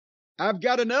I've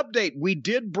got an update. We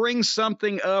did bring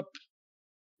something up.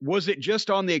 Was it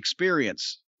just on the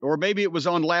experience? Or maybe it was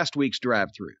on last week's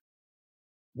drive-thru.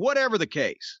 Whatever the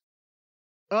case.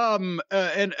 From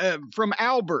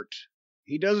Albert.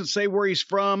 He doesn't say where he's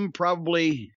from,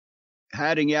 probably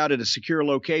hiding out at a secure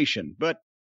location. But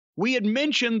we had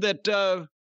mentioned that,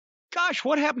 gosh,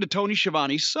 what happened to Tony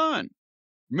Schiavone's son?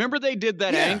 Remember they did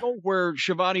that angle where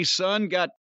Schiavone's son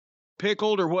got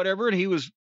pickled or whatever, and he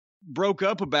was broke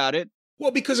up about it?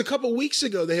 Well, because a couple weeks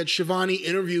ago, they had Schiavone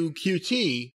interview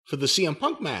QT for the CM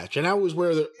Punk match. And that was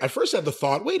where I first had the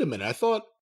thought, wait a minute, I thought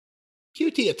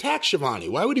QT attacked Schiavone.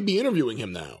 Why would he be interviewing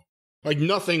him now? Like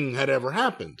nothing had ever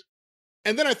happened.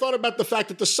 And then I thought about the fact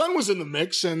that the son was in the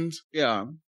mix, and yeah,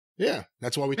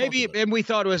 that's why we talked about it. And we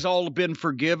thought it was all been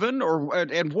forgiven.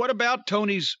 And what about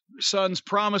Tony's son's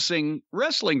promising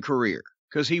wrestling career?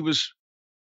 Because he was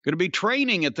going to be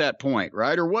training at that point,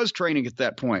 right? Or was training at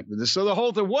that point. So the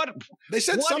whole thing, they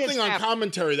said something on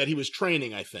commentary that he was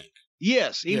training, I think.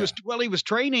 Yes, he was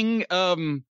training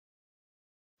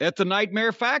at the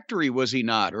Nightmare Factory, was he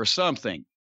not? Or something.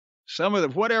 Some of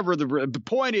the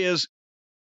point is,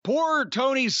 poor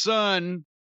Tony's son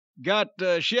got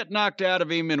shit knocked out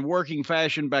of him in working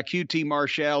fashion by QT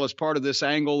Marshall as part of this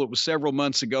angle that was several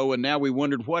months ago, and now we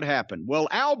wondered what happened. Well,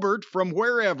 Albert from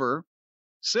wherever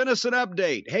sent us an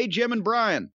update. Hey, Jim and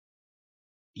Brian,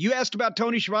 you asked about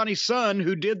Tony Schiavone's son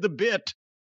who did the bit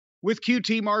with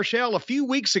QT Marshall. A few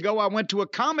weeks ago, I went to a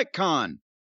Comic-Con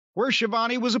where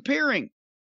Schiavone was appearing,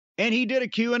 and he did a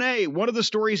Q&A. One of the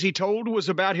stories he told was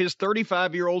about his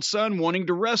 35-year-old son wanting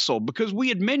to wrestle, because we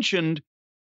had mentioned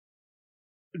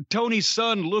Tony's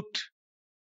son looked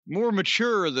more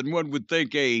mature than one would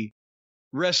think a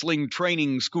wrestling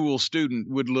training school student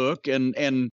would look,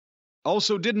 and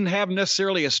also didn't have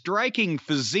necessarily a striking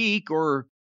physique or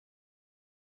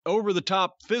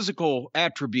over-the-top physical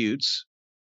attributes.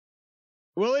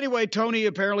 Well, anyway, Tony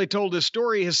apparently told this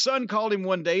story. His son called him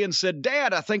one day and said,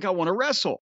 "Dad, I think I want to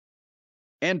wrestle."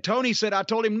 And Tony said, "I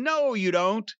told him, no, you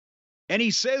don't." And he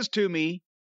says to me,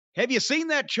 "Have you seen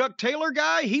that Chuck Taylor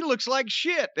guy? He looks like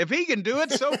shit. If he can do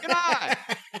it, so can I."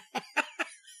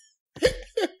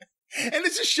 And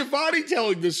this is Schiavone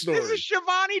telling this story. This is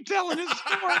Schiavone telling his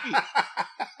story.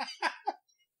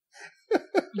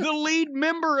 The lead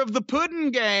member of the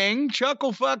Puddin' Gang,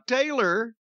 Chucklefuck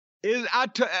Taylor, is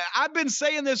I've been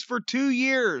saying this for 2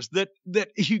 years, that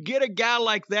you get a guy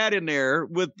like that in there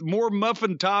with more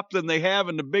muffin top than they have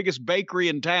in the biggest bakery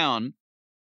in town,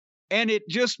 and it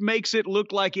just makes it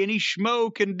look like any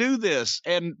schmo can do this,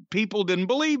 and people didn't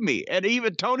believe me. And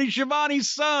even Tony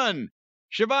Schiavone's son,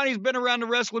 Schiavone's been around the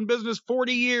wrestling business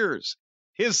 40 years.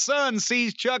 His son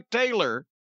sees Chuck Taylor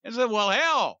and said, well,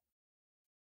 hell.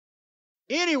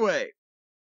 Anyway,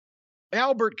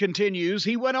 Albert continues.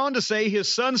 He went on to say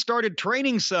his son started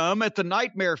training some at the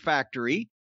Nightmare Factory,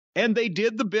 and they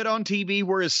did the bit on TV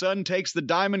where his son takes the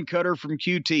diamond cutter from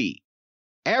QT.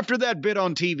 After that bit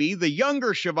on TV, the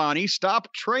younger Schiavone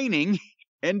stopped training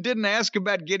and didn't ask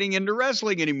about getting into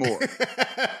wrestling anymore.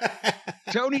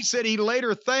 Tony said he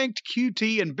later thanked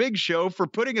QT and Big Show for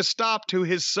putting a stop to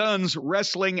his son's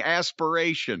wrestling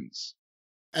aspirations.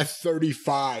 At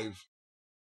 35.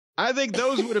 I think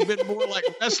those would have been more like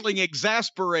wrestling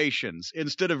exasperations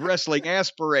instead of wrestling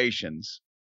aspirations.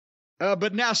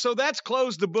 But now, so that's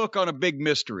closed the book on a big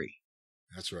mystery.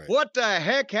 That's right. What the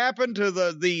heck happened to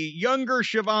the younger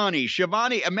Schiavone?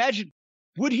 Schiavone, imagine,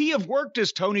 would he have worked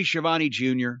as Tony Schiavone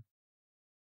Jr.?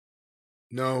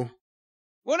 No.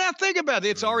 Well, now think about it.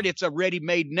 It's a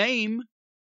ready-made name.